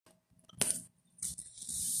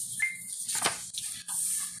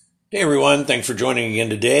Hey everyone, thanks for joining again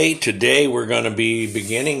today. Today we're going to be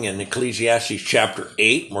beginning in Ecclesiastes chapter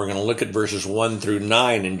 8. We're going to look at verses 1 through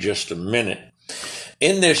 9 in just a minute.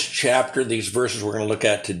 In this chapter, these verses we're going to look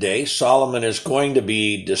at today, Solomon is going to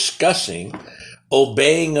be discussing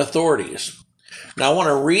obeying authorities. Now I want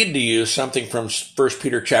to read to you something from 1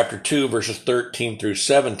 Peter chapter 2 verses 13 through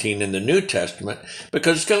 17 in the New Testament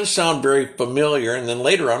because it's going to sound very familiar, and then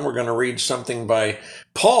later on we're going to read something by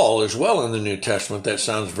Paul as well in the New Testament that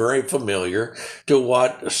sounds very familiar to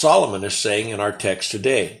what Solomon is saying in our text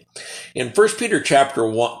today. In 1 Peter chapter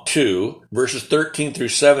 2 verses 13 through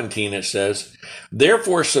 17 it says,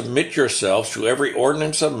 "Therefore submit yourselves to every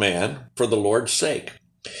ordinance of man for the Lord's sake,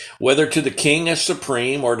 whether to the king as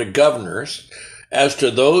supreme or to governors, as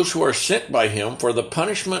to those who are sent by him for the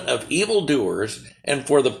punishment of evildoers and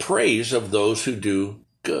for the praise of those who do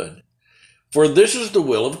good. For this is the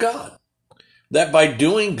will of God, that by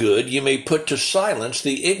doing good you may put to silence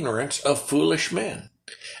the ignorance of foolish men,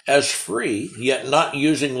 as free, yet not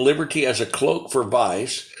using liberty as a cloak for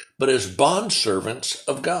vice, but as bondservants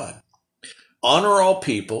of God. Honor all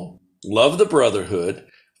people, love the brotherhood,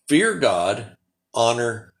 fear God,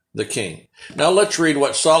 honor the king." Now let's read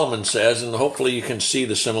what Solomon says, and hopefully you can see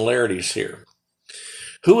the similarities here.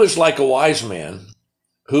 "Who is like a wise man?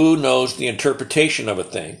 Who knows the interpretation of a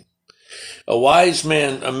thing?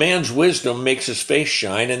 A man's wisdom makes his face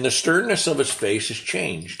shine, and the sternness of his face is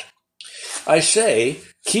changed. I say,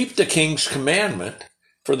 keep the king's commandment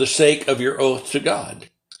for the sake of your oath to God.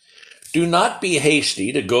 Do not be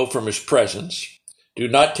hasty to go from his presence. Do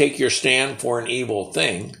not take your stand for an evil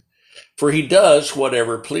thing, for he does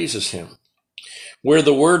whatever pleases him. Where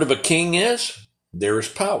the word of a king is, there is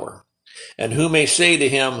power. And who may say to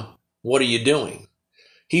him, 'What are you doing?'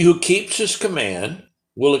 He who keeps his command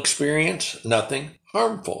will experience nothing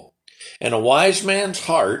harmful. And a wise man's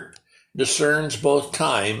heart discerns both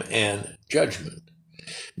time and judgment.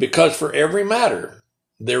 Because for every matter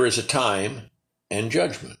there is a time and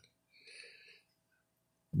judgment.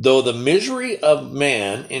 Though the misery of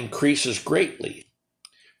man increases greatly,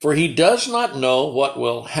 for he does not know what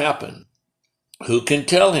will happen. Who can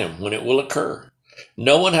tell him when it will occur?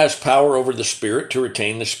 No one has power over the spirit to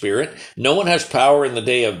retain the spirit. No one has power in the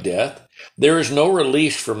day of death. There is no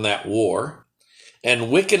release from that war, and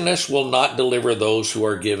wickedness will not deliver those who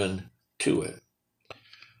are given to it.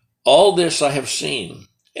 All this I have seen,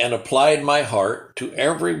 and applied my heart to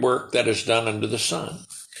every work that is done under the sun.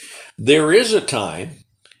 There is a time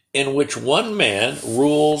in which one man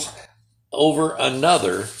rules over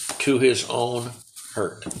another to his own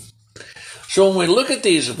hurt." So when we look at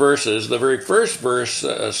these verses, the very first verse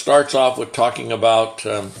starts off with talking about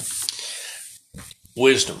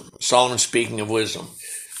wisdom. Solomon speaking of wisdom.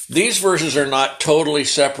 These verses are not totally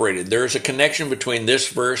separated. There is a connection between this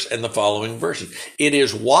verse and the following verses. It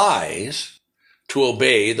is wise to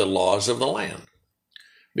obey the laws of the land,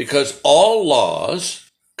 because all laws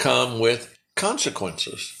come with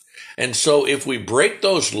consequences. And so if we break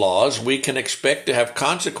those laws, we can expect to have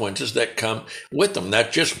consequences that come with them.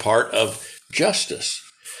 That's just part of justice.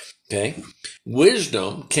 Okay?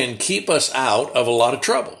 Wisdom can keep us out of a lot of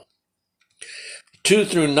trouble. 2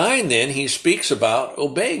 through 9, then, he speaks about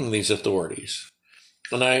obeying these authorities.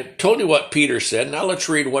 And I told you what Peter said. Now let's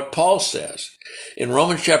read what Paul says. In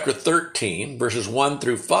Romans chapter 13, verses 1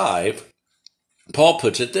 through 5, Paul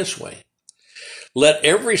puts it this way: "Let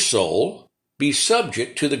every soul be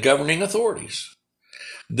subject to the governing authorities.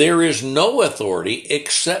 There is no authority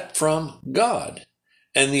except from God,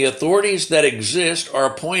 and the authorities that exist are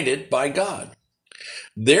appointed by God.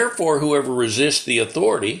 Therefore, whoever resists the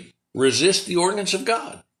authority resists the ordinance of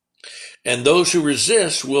God, and those who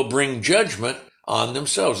resist will bring judgment on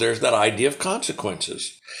themselves." There's that idea of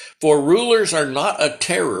consequences. "For rulers are not a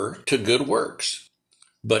terror to good works,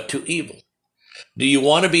 but to evil. Do you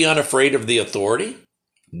want to be unafraid of the authority?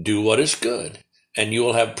 Do what is good, and you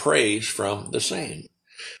will have praise from the same.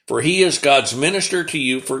 For he is God's minister to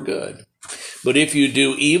you for good. But if you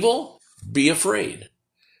do evil, be afraid,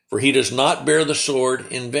 for he does not bear the sword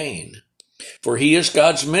in vain. For he is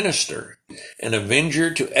God's minister, an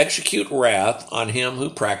avenger to execute wrath on him who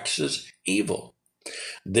practices evil.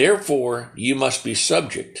 Therefore you must be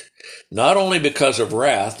subject, not only because of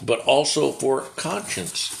wrath, but also for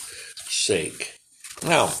conscience sake."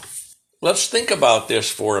 Now, let's think about this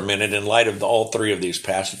for a minute in light of all three of these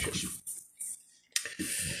passages.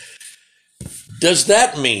 Does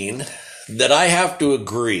that mean that I have to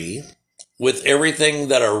agree with everything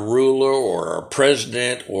that a ruler or a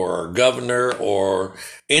president or a governor or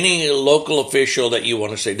any local official that you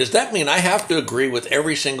want to say, does that mean I have to agree with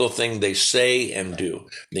every single thing they say and do?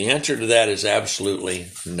 The answer to that is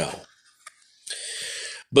absolutely no.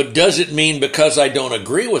 But does it mean because I don't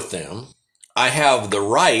agree with them, I have the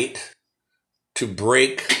right to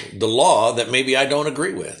break the law that maybe I don't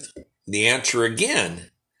agree with? The answer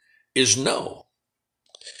again is no.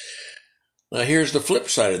 Now here's the flip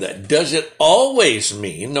side of that. Does it always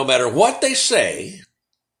mean, no matter what they say,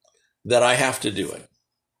 that I have to do it?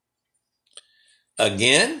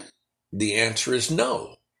 Again, the answer is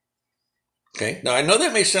no. Okay. Now I know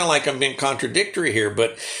that may sound like I'm being contradictory here,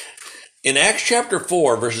 but in Acts chapter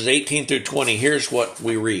 4, verses 18 through 20, here's what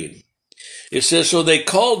we read. It says, so they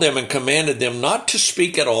called them and commanded them not to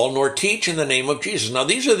speak at all, nor teach in the name of Jesus. Now,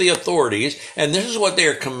 these are the authorities, and this is what they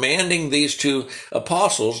are commanding these two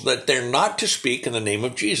apostles, that they're not to speak in the name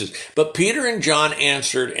of Jesus. But Peter and John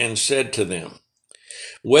answered and said to them,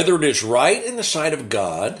 whether it is right in the sight of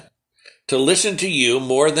God to listen to you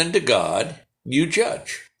more than to God, you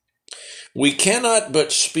judge. We cannot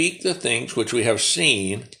but speak the things which we have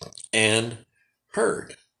seen and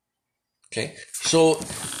heard. Okay, so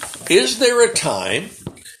is there a time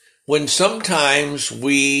when sometimes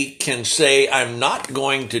we can say, I'm not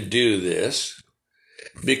going to do this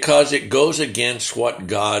because it goes against what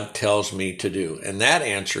God tells me to do? And that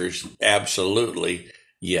answer is absolutely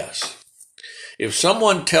yes. If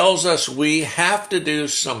someone tells us we have to do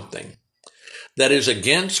something that is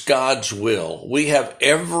against God's will, we have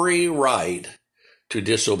every right to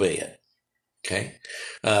disobey it. Okay.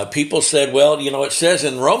 People said, well, it says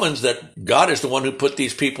in Romans that God is the one who put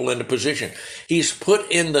these people into position. He's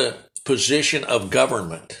put in the position of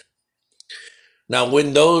government. Now,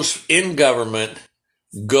 when those in government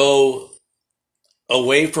go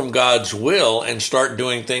away from God's will and start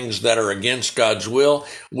doing things that are against God's will,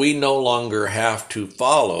 we no longer have to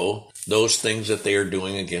follow those things that they are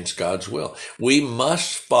doing against God's will. We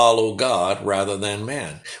must follow God rather than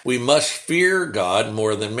man. We must fear God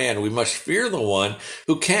more than man. We must fear the one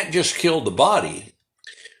who can't just kill the body,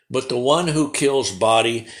 but the one who kills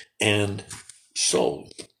body and soul.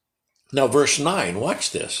 Now, verse 9, watch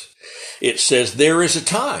this. It says, there is a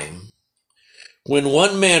time when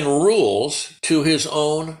one man rules to his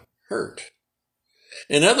own hurt.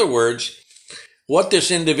 In other words, what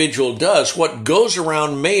this individual does, what goes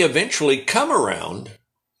around may eventually come around.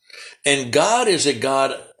 And God is a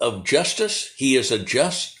God of justice. He is a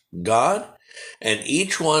just God. And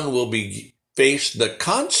each one will face the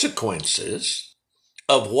consequences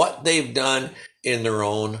of what they've done in their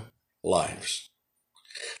own lives.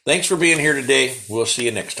 Thanks for being here today. We'll see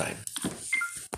you next time.